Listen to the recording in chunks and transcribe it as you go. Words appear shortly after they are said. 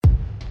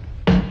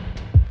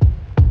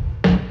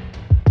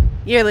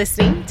You're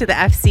listening to the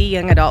FC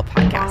Young Adult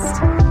Podcast.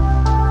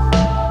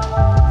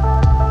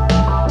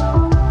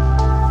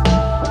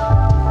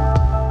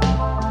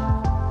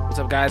 What's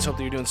up, guys? Hope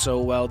that you're doing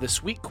so well.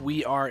 This week,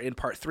 we are in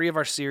part 3 of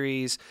our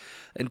series,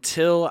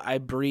 Until I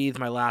Breathe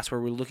My Last, where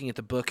we're looking at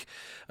the book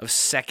of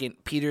 2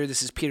 Peter.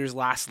 This is Peter's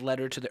last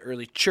letter to the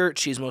early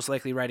church. He's most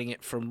likely writing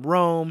it from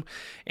Rome,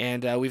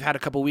 and we've had a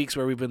couple weeks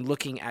where we've been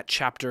looking at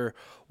chapter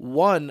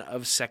 1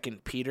 of 2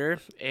 Peter,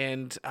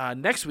 and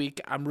next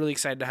week, I'm really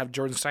excited to have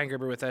Jordan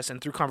Steingerber with us,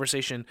 and through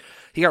conversation,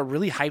 he got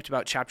really hyped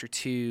about chapter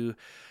 2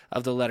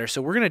 of the letter.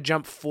 So we're going to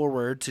jump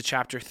forward to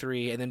chapter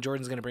 3, and then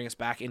Jordan's going to bring us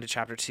back into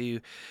chapter 2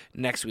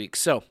 next week.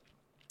 So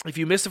if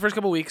you missed the first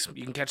couple of weeks,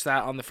 you can catch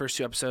that on the first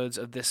 2 episodes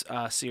of this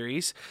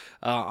series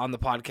on the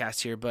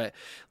podcast here. But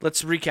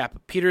let's recap.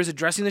 Peter is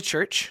addressing the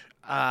church.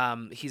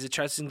 He's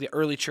addressing the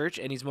early church,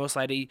 and he's most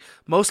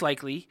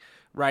likely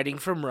writing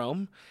from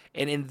Rome.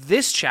 And in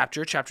this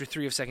chapter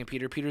 3 of 2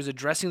 Peter, Peter is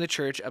addressing the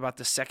church about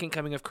the second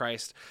coming of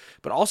Christ,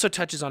 but also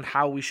touches on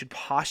how we should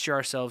posture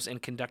ourselves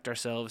and conduct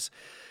ourselves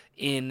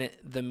in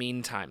the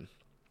meantime.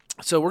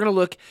 So we're going to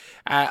look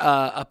at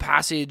a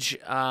passage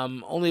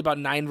only about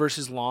 9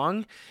 verses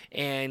long,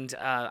 and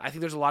I think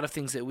there's a lot of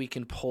things that we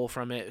can pull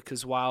from it,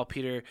 because while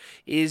Peter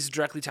is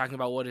directly talking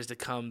about what is to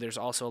come, there's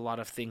also a lot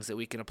of things that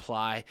we can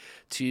apply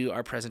to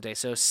our present day.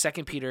 So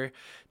 2 Peter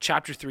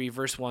chapter 3,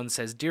 verse 1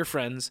 says, "Dear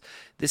friends,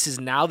 this is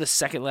now the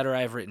second letter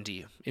I have written to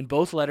you. In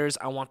both letters,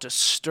 I want to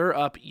stir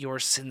up your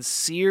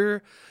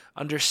sincere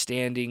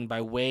understanding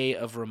by way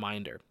of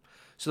reminder."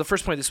 So the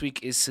first point this week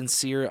is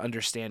sincere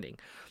understanding.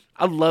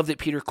 I love that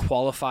Peter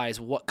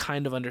qualifies what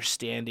kind of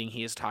understanding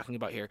he is talking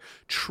about here.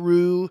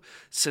 True,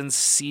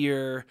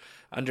 sincere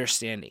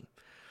understanding.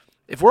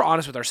 If we're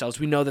honest with ourselves,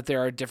 we know that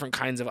there are different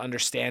kinds of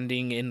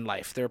understanding in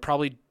life. There are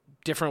probably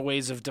different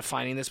ways of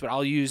defining this, but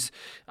I'll use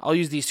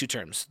these 2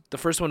 terms. The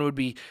first one would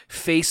be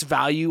face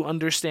value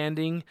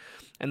understanding,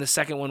 and the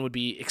second one would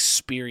be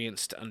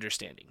experienced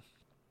understanding.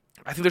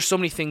 I think there's so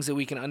many things that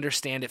we can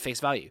understand at face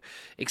value.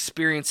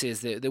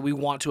 Experiences that we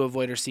want to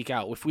avoid or seek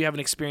out. If we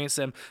haven't experienced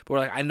them, but we're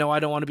like, I know I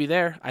don't want to be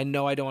there. I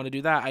know I don't want to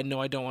do that. I know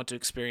I don't want to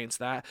experience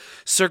that.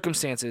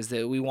 Circumstances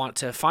that we want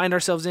to find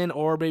ourselves in,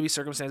 or maybe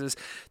circumstances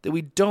that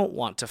we don't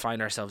want to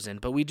find ourselves in,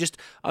 but we just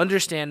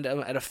understand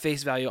at a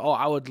face value, oh,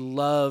 I would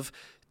love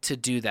to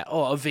do that.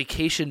 Oh, a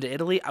vacation to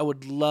Italy, I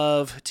would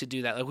love to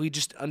do that. Like, we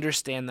just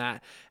understand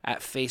that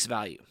at face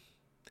value.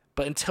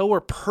 But until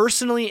we're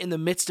personally in the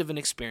midst of an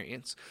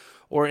experience,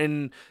 or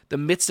in the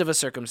midst of a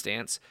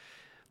circumstance,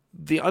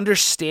 the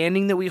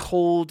understanding that we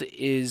hold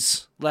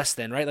is less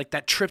than, right? Like,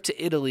 that trip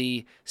to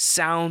Italy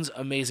sounds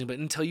amazing, but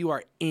until you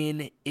are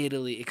in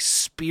Italy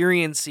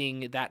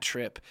experiencing that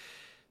trip,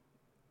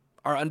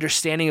 our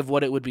understanding of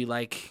what it would be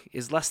like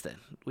is less than.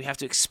 We have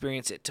to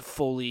experience it to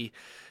fully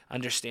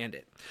understand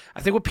it.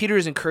 I think what Peter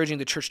is encouraging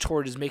the church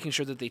toward is making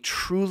sure that they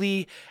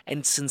truly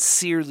and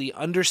sincerely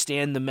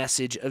understand the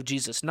message of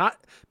Jesus,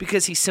 not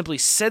because he simply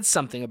said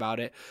something about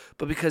it,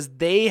 but because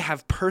they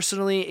have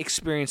personally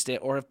experienced it,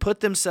 or have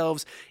put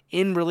themselves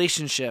in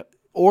relationship,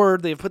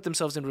 with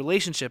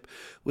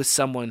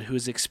someone who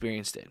has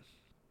experienced it.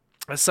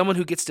 As someone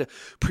who gets to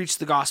preach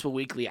the gospel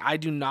weekly, I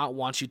do not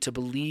want you to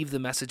believe the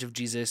message of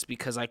Jesus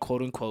because I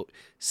quote unquote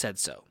said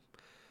so,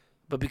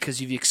 but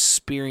because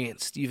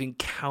you've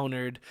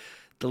encountered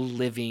the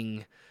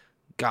living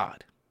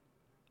God.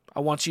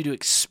 I want you to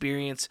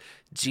experience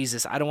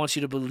Jesus. I don't want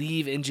you to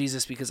believe in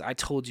Jesus because I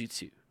told you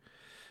to.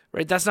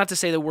 Right? That's not to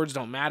say that words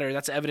don't matter.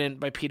 That's evident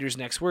by Peter's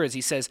next words.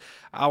 He says,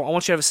 I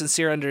want you to have a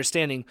sincere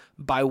understanding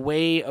by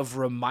way of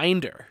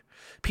reminder.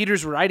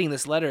 Peter's writing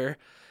this letter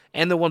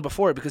and the one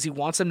before it because he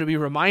wants them to be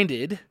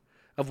reminded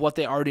of what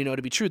they already know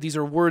to be true. These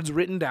are words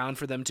written down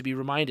for them to be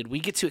reminded. We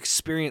get to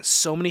experience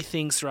so many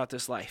things throughout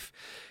this life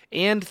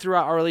and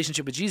throughout our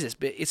relationship with Jesus,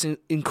 but it's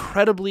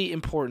incredibly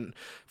important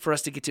for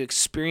us to get to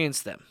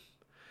experience them.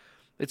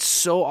 It's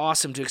so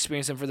awesome to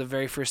experience them for the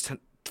very first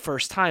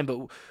time, but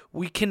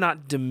we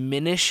cannot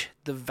diminish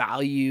the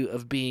value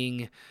of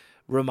being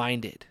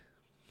reminded.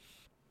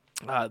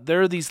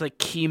 There are these like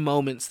key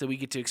moments that we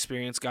get to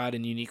experience God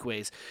in unique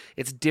ways.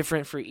 It's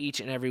different for each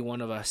and every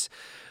one of us.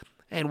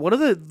 And one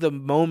of the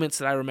moments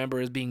that I remember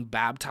is being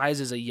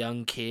baptized as a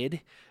young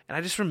kid. And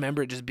I just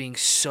remember it just being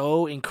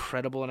so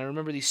incredible. And I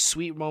remember these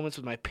sweet moments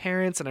with my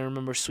parents, and I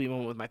remember a sweet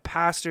moment with my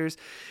pastors,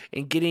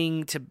 and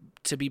getting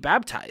to be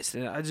baptized.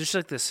 And I just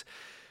like this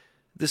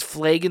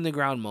flag in the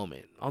ground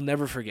moment. I'll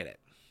never forget it.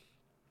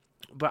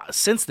 But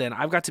since then,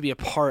 I've got to be a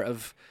part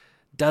of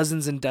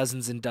dozens and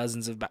dozens and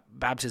dozens of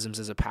baptisms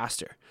as a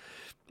pastor.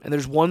 And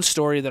there's one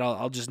story that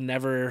I'll just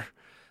never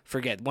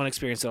forget, one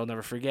experience that I'll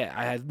never forget.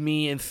 I had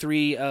me and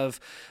 3 of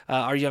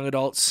our young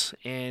adults,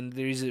 and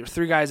there's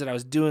 3 guys that I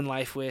was doing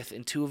life with,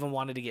 and 2 of them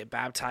wanted to get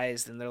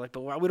baptized, and they're like,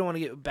 but we don't want to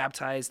get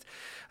baptized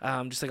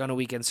just like on a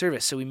weekend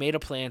service. So we made a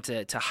plan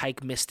to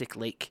hike Mystic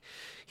Lake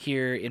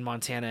here in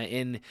Montana,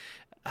 and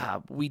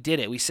we did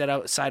it. We set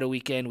outside a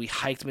weekend. We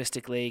hiked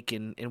Mystic Lake,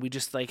 and we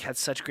just like had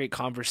such great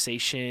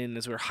conversation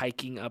as we were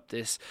hiking up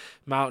this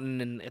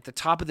mountain. And at the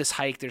top of this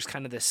hike, there's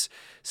kind of this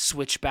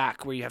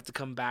switchback where you have to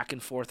come back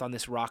and forth on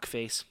this rock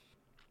face.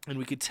 And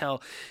we could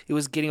tell it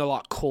was getting a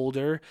lot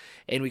colder,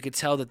 and we could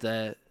tell that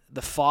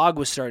the fog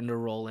was starting to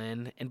roll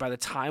in. And by the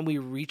time we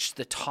reached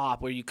the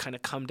top, where you kind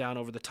of come down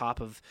over the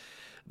top of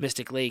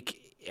Mystic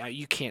Lake,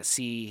 you can't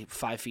see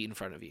 5 feet in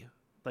front of you.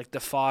 Like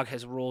the fog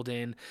has rolled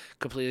in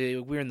completely.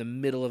 We're in the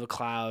middle of a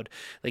cloud.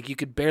 Like you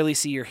could barely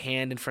see your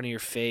hand in front of your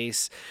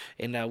face.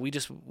 And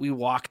we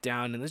walk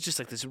down, and it's just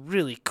like this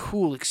really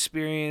cool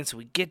experience.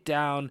 We get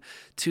down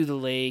to the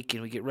lake,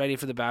 and we get ready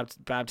for the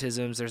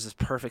baptisms. There's this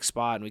perfect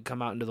spot, and we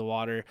come out into the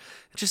water.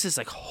 It's just this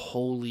like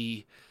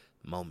holy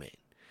moment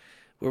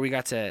where we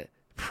got to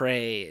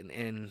pray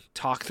and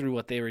talk through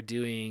what they were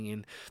doing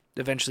and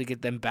eventually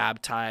get them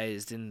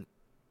baptized. And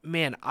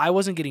man, I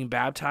wasn't getting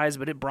baptized,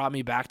 but it brought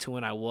me back to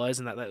when I was,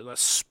 and that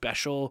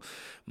special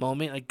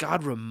moment. Like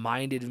God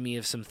reminded me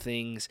of some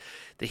things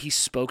that he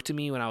spoke to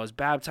me when I was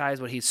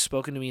baptized, what he's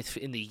spoken to me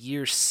in the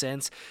years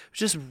since. It was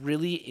just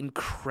really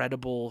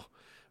incredible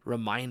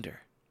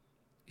reminder.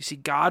 You see,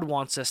 God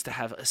wants us to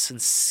have a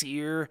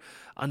sincere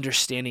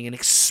understanding, an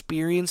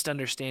experienced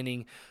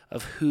understanding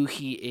of who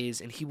he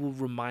is, and he will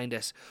remind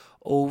us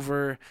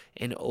over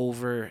and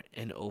over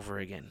and over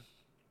again.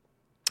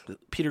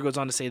 Peter goes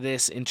on to say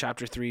this in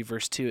chapter 3,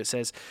 verse 2. It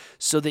says,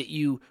 so that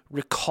you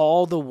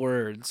recall the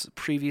words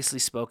previously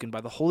spoken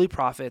by the holy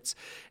prophets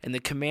and the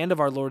command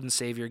of our Lord and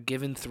Savior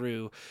given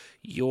through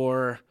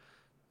your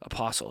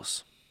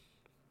apostles.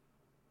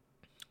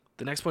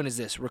 The next point is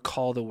this: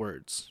 recall the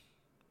words.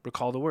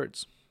 Recall the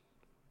words.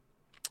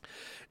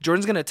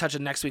 Jordan's going to touch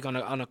it next week on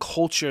a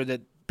culture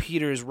that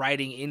Peter is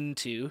writing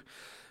into.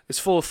 It's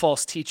full of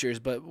false teachers,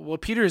 but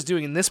what Peter is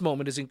doing in this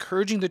moment is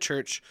encouraging the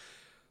church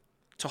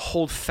to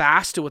hold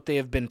fast to what they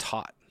have been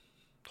taught.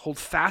 Hold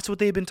fast to what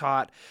they've been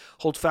taught.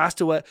 Hold fast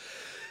to what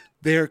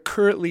they're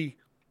currently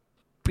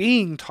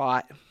being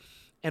taught,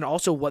 and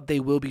also what they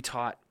will be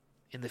taught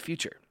in the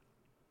future.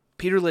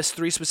 Peter lists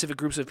 3 specific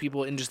groups of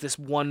people in just this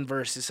one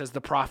verse. It says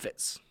the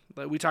prophets.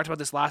 We talked about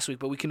this last week,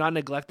 but we cannot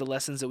neglect the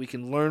lessons that we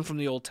can learn from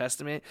the Old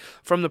Testament,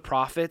 from the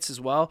prophets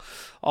as well.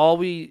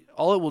 All it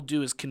will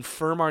do is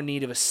confirm our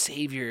need of a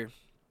Savior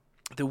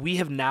that we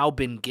have now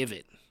been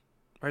given.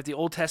 Right? The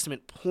Old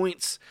Testament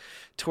points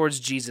towards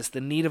Jesus, the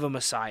need of a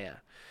Messiah.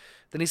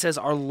 Then he says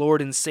our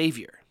Lord and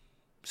Savior.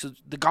 So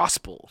the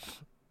gospel,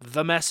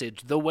 the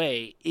message, the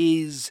way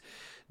is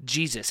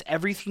Jesus.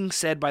 Everything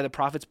said by the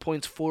prophets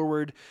points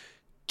forward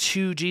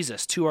to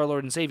Jesus, to our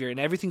Lord and Savior. And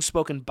everything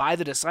spoken by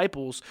the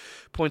disciples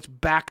points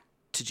back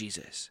to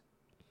Jesus.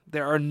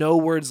 There are no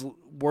words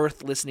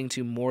worth listening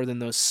to more than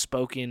those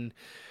spoken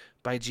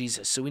by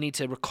Jesus. So we need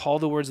to recall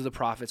the words of the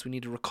prophets. We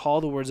need to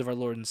recall the words of our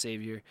Lord and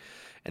Savior.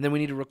 And then we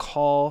need to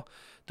recall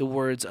the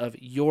words of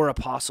your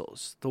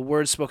apostles, the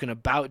words spoken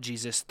about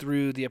Jesus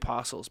through the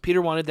apostles.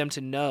 Peter wanted them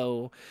to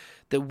know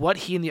that what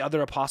he and the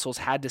other apostles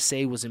had to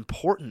say was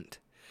important,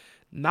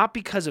 not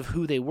because of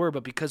who they were,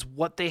 but because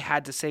what they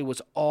had to say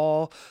was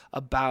all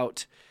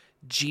about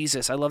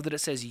Jesus. I love that it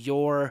says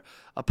your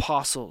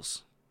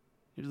apostles.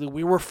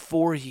 We were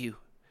for you.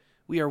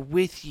 We are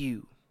with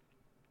you.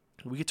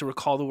 We get to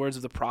recall the words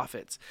of the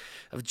prophets,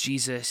 of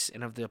Jesus,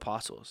 and of the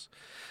apostles.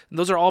 And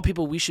those are all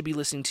people we should be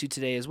listening to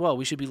today as well.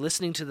 We should be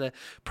listening to the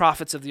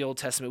prophets of the Old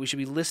Testament. We should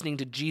be listening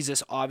to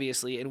Jesus,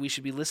 obviously, and we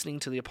should be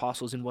listening to the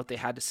apostles and what they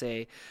had to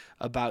say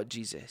about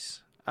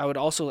Jesus. I would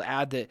also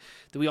add that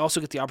we also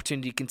get the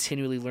opportunity to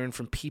continually learn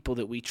from people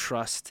that we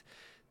trust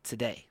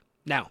today.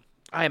 Now,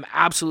 I am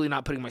absolutely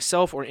not putting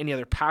myself or any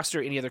other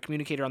pastor, any other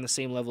communicator on the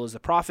same level as the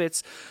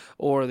prophets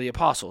or the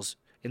apostles.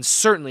 And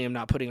certainly I'm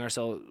not putting us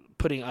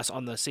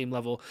on the same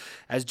level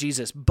as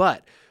Jesus.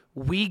 But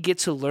we get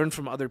to learn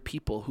from other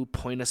people who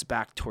point us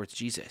back towards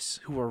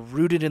Jesus, who are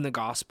rooted in the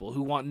gospel,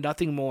 who want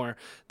nothing more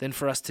than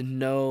for us to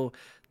know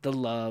the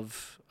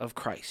love of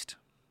Christ.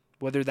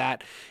 Whether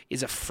that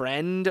is a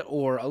friend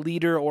or a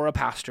leader or a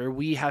pastor,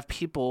 we have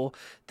people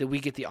that we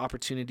get the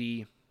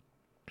opportunity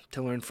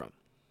to learn from.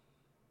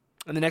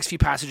 In the next few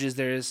passages,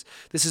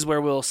 this is where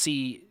we'll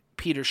see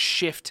Peter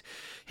shift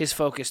his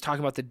focus, talking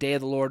about the day of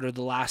the Lord or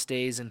the last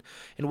days and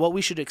what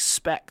we should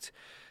expect.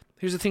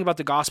 Here's the thing about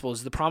the gospel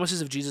is the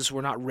promises of Jesus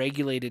were not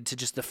regulated to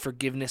just the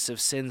forgiveness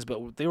of sins,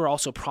 but they were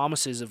also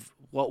promises of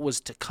what was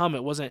to come.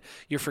 It wasn't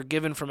you're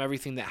forgiven from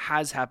everything that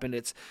has happened.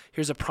 It's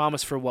here's a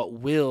promise for what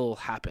will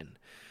happen.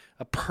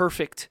 A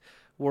perfect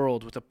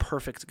world with a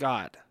perfect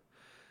God.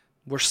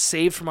 We're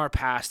saved from our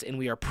past and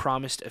we are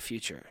promised a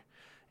future.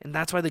 And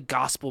that's why the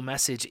gospel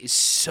message is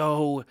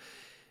so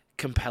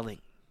compelling.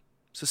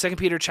 So 2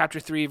 Peter chapter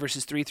 3,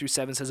 verses 3 through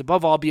 7 says,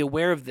 above all, be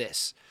aware of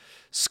this.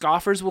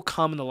 Scoffers will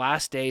come in the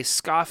last day,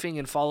 scoffing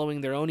and following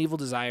their own evil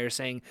desires,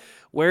 saying,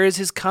 where is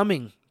his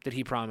coming that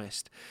he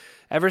promised?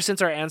 Ever since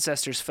our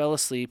ancestors fell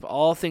asleep,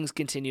 all things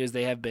continue as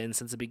they have been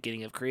since the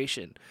beginning of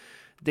creation.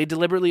 They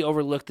deliberately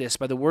overlooked this.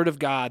 By the word of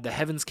God, the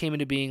heavens came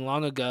into being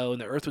long ago,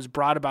 and the earth was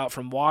brought about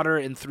from water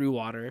and through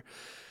water.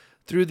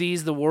 Through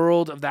these, the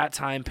world of that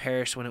time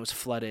perished when it was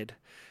flooded.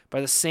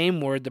 By the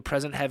same word, the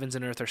present heavens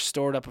and earth are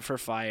stored up for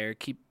fire,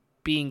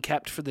 being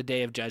kept for the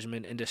day of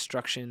judgment and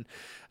destruction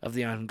of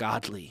the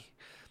ungodly.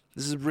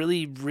 This is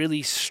really,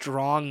 really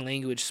strong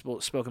language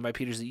spoken by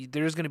Peter.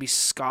 There's going to be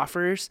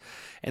scoffers,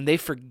 and they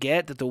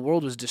forget that the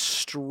world was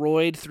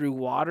destroyed through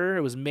water.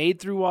 It was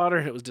made through water,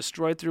 and it was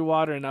destroyed through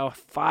water, and now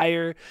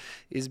fire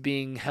is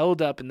being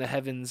held up in the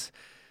heavens,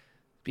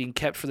 being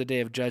kept for the day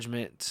of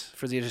judgment,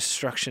 for the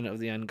destruction of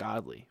the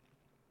ungodly.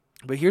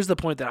 But here's the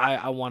point that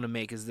I want to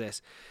make is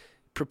this.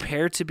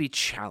 Prepare to be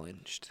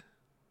challenged.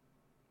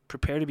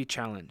 Prepare to be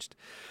challenged.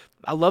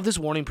 I love this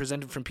warning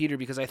presented from Peter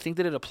because I think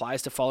that it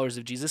applies to followers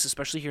of Jesus,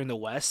 especially here in the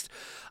West,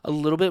 a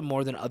little bit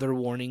more than other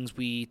warnings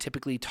we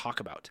typically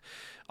talk about.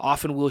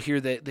 Often we'll hear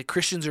that the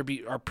Christians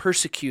are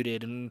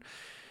persecuted and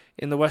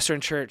in the Western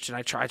church, and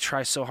I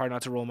try so hard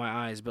not to roll my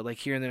eyes, but like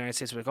here in the United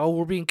States, we're like, oh,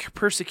 we're being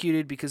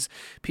persecuted because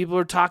people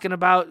are talking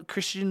about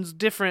Christians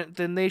different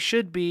than they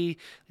should be.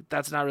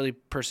 That's not really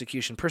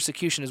persecution.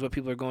 Persecution is what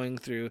people are going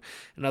through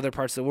in other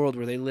parts of the world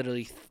where they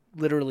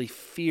literally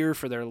fear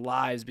for their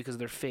lives because of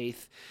their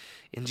faith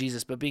in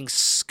Jesus. But being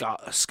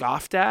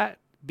scoffed at,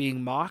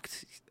 being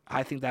mocked,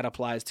 I think that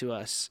applies to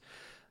us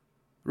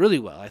really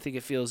well. I think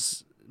it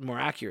feels more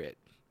accurate.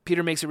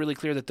 Peter makes it really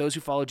clear that those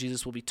who follow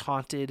Jesus will be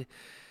taunted,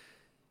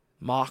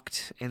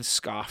 mocked, and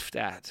scoffed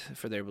at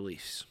for their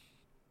beliefs.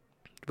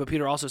 But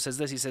Peter also says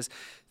this. He says,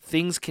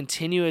 things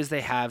continue as they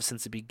have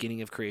since the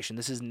beginning of creation.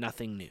 This is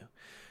nothing new.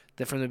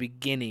 That from the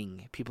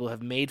beginning, people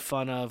have made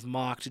fun of,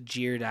 mocked,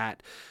 jeered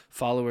at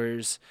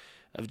followers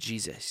of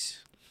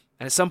Jesus.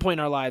 And at some point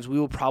in our lives, we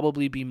will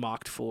probably be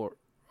mocked for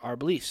our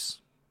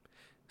beliefs.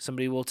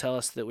 Somebody will tell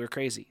us that we're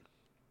crazy.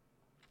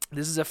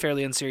 This is a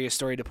fairly unserious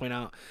story to point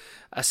out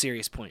a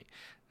serious point.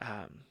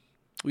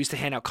 We used to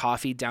hand out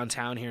coffee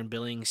downtown here in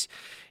Billings,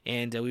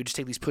 and we would just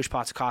take these push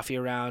pots of coffee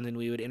around, and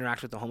we would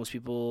interact with the homeless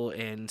people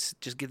and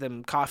just give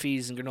them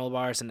coffees and granola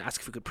bars and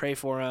ask if we could pray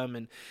for them.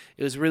 And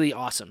it was really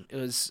awesome. It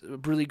was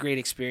really great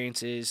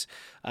experiences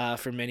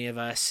for many of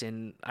us.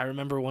 And I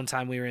remember one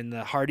time we were in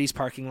the Hardee's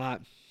parking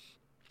lot.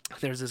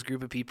 There was this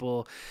group of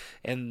people,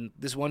 and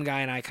this one guy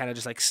and I kind of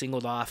just like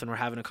singled off, and we're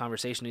having a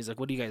conversation. He's like,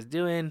 "What are you guys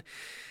doing?"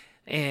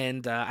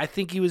 And I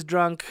think he was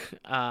drunk,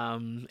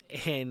 and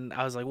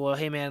I was like, "Well,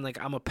 hey man, like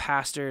I'm a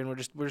pastor, and we're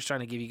just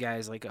trying to give you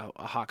guys like a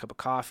hot cup of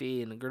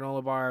coffee and a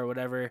granola bar or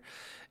whatever."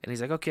 And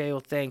he's like, "Okay,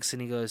 well, thanks."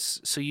 And he goes,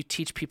 "So you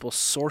teach people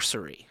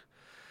sorcery?"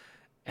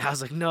 And I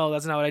was like, "No,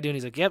 that's not what I do." And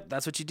he's like, "Yep,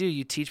 that's what you do.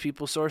 You teach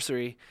people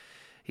sorcery."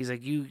 He's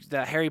like,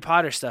 that Harry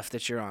Potter stuff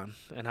that you're on.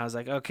 And I was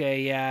like,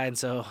 okay, yeah. And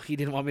so he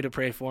didn't want me to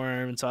pray for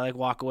him. And so I like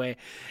walk away.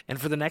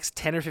 And for the next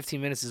 10 or 15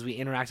 minutes, as we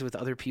interacted with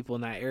other people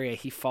in that area,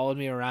 he followed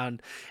me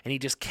around and he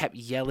just kept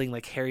yelling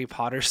like Harry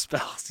Potter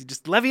spells. He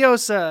just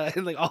Leviosa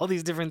and like all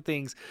these different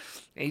things.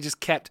 And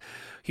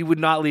he would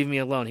not leave me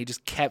alone. He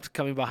just kept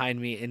coming behind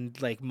me and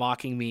like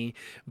mocking me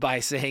by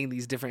saying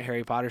these different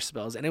Harry Potter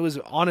spells. And it was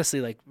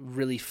honestly like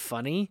really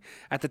funny.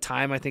 At the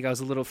time, I think I was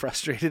a little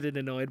frustrated and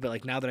annoyed, but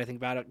like now that I think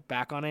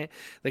back on it,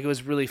 like it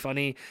was really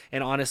funny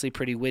and honestly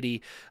pretty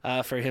witty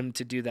for him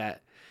to do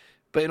that.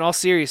 But in all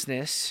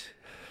seriousness,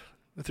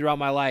 throughout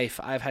my life,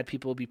 I've had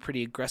people be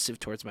pretty aggressive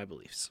towards my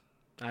beliefs.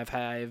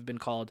 I've been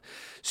called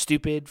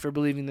stupid for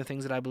believing the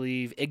things that I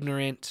believe,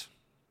 ignorant,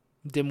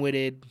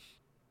 dim-witted.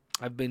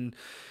 I've been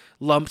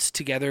lumped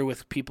together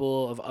with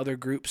people of other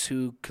groups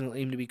who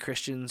claim to be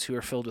Christians who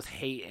are filled with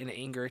hate and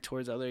anger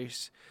towards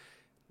others.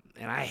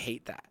 And I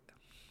hate that.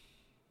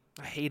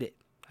 I hate it.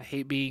 I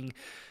hate being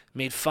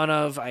made fun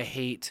of. I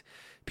hate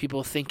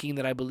people thinking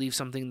that I believe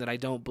something that I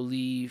don't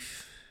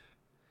believe.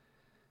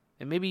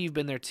 And maybe you've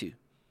been there too.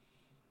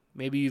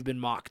 Maybe you've been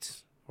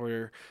mocked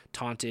or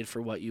taunted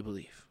for what you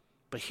believe.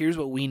 But here's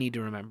what we need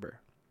to remember.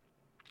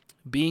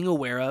 Being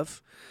aware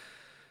of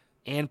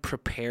and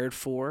prepared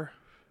for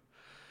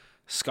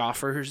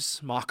scoffers,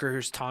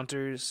 mockers,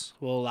 taunters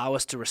will allow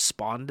us to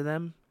respond to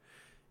them.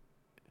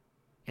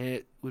 And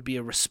it would be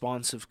a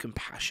response of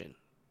compassion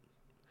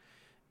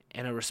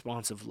and a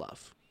response of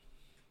love.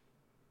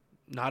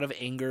 Not of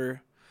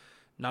anger,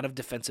 not of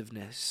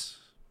defensiveness,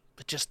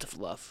 but just of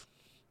love.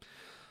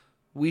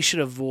 We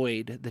should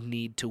avoid the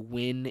need to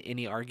win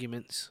any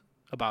arguments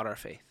about our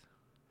faith.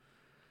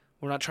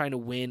 We're not trying to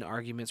win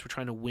arguments. We're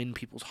trying to win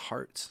people's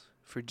hearts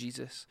for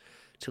Jesus,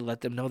 to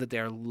let them know that they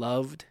are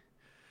loved,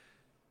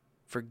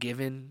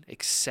 forgiven,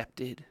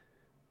 accepted,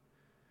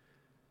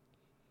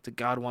 that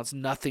God wants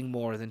nothing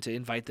more than to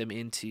invite them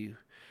into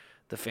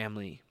the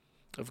family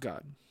of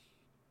God.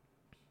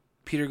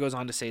 Peter goes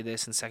on to say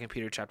this in 2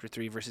 Peter chapter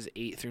 3, verses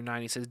 8 through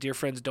 9. He says, "Dear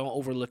friends, don't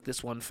overlook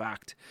this one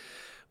fact.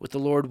 With the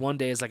Lord, one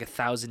day is like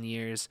 1,000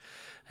 years,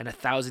 and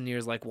 1,000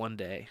 years like one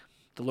day.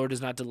 The Lord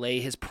does not delay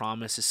his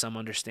promise, as some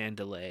understand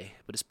delay,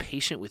 but is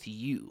patient with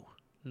you,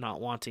 not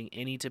wanting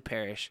any to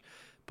perish,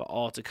 but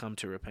all to come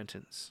to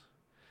repentance."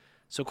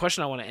 So a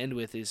question I want to end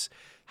with is,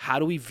 how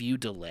do we view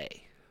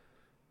delay?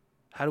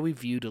 How do we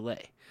view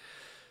delay?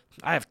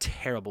 I have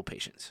terrible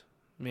patience.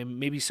 I mean,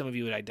 maybe some of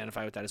you would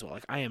identify with that as well.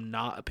 Like, I am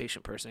not a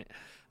patient person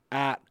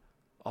at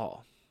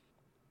all.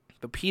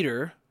 But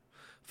Peter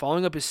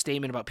Following up his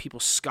statement about people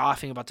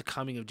scoffing about the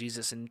coming of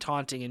Jesus and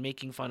taunting and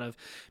making fun of,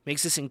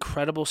 makes this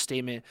incredible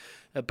statement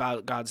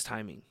about God's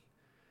timing.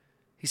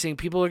 He's saying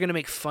people are going to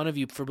make fun of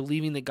you for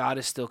believing that God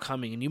is still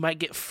coming, and you might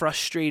get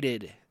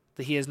frustrated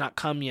that he has not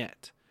come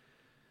yet.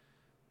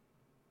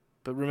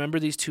 But remember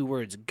these two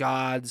words,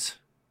 God's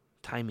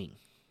timing.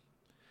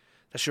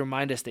 That should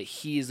remind us that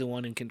he is the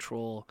one in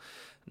control,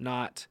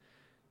 not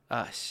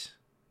us.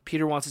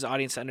 Peter wants his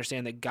audience to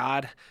understand that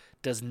God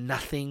does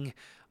nothing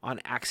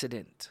on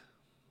accident.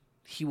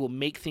 He will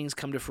make things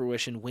come to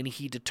fruition when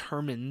he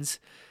determines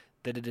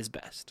that it is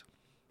best.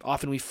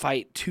 Often we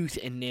fight tooth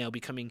and nail,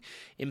 becoming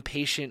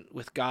impatient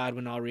with God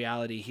when in all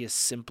reality he is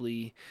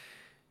simply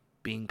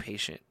being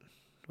patient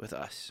with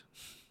us.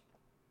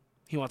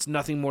 He wants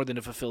nothing more than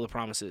to fulfill the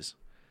promises,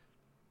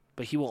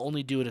 but he will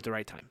only do it at the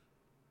right time.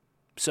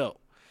 So,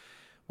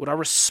 would our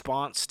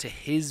response to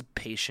his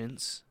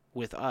patience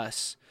with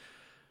us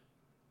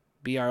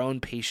be our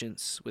own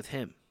patience with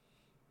him?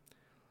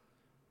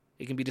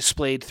 It can be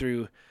displayed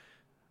through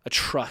a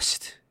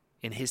trust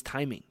in his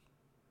timing,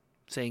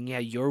 saying, yeah,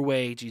 your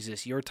way,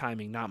 Jesus, your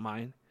timing, not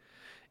mine.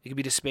 It can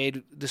be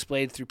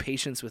displayed through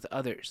patience with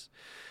others.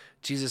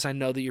 Jesus, I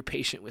know that you're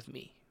patient with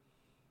me.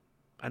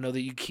 I know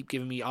that you keep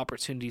giving me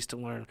opportunities to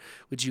learn.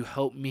 Would you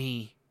help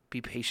me be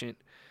patient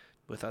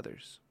with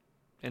others?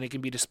 And it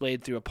can be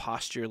displayed through a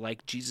posture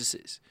like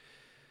Jesus's,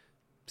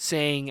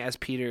 saying, as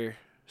Peter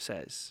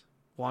says,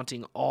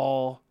 wanting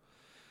all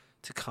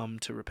to come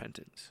to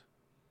repentance.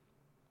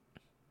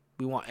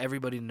 We want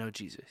everybody to know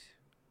Jesus.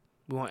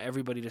 We want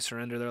everybody to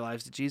surrender their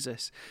lives to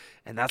Jesus.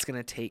 And that's going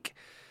to take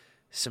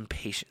some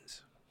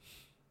patience.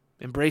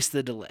 Embrace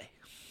the delay.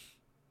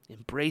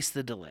 Embrace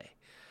the delay.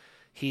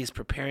 He is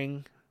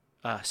preparing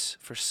us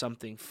for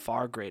something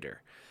far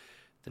greater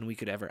than we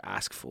could ever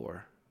ask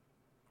for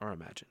or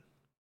imagine.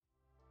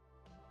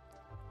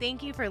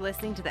 Thank you for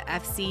listening to the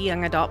FC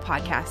Young Adult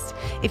Podcast.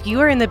 If you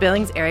are in the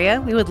Billings area,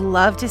 we would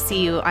love to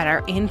see you at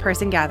our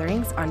in-person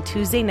gatherings on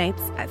Tuesday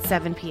nights at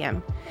 7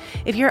 p.m.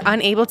 If you're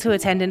unable to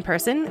attend in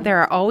person, there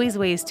are always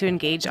ways to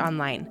engage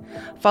online.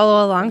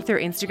 Follow along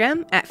through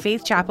Instagram at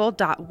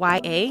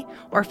faithchapel.ya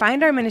or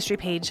find our ministry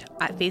page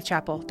at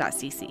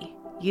faithchapel.cc.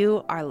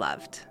 You are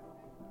loved.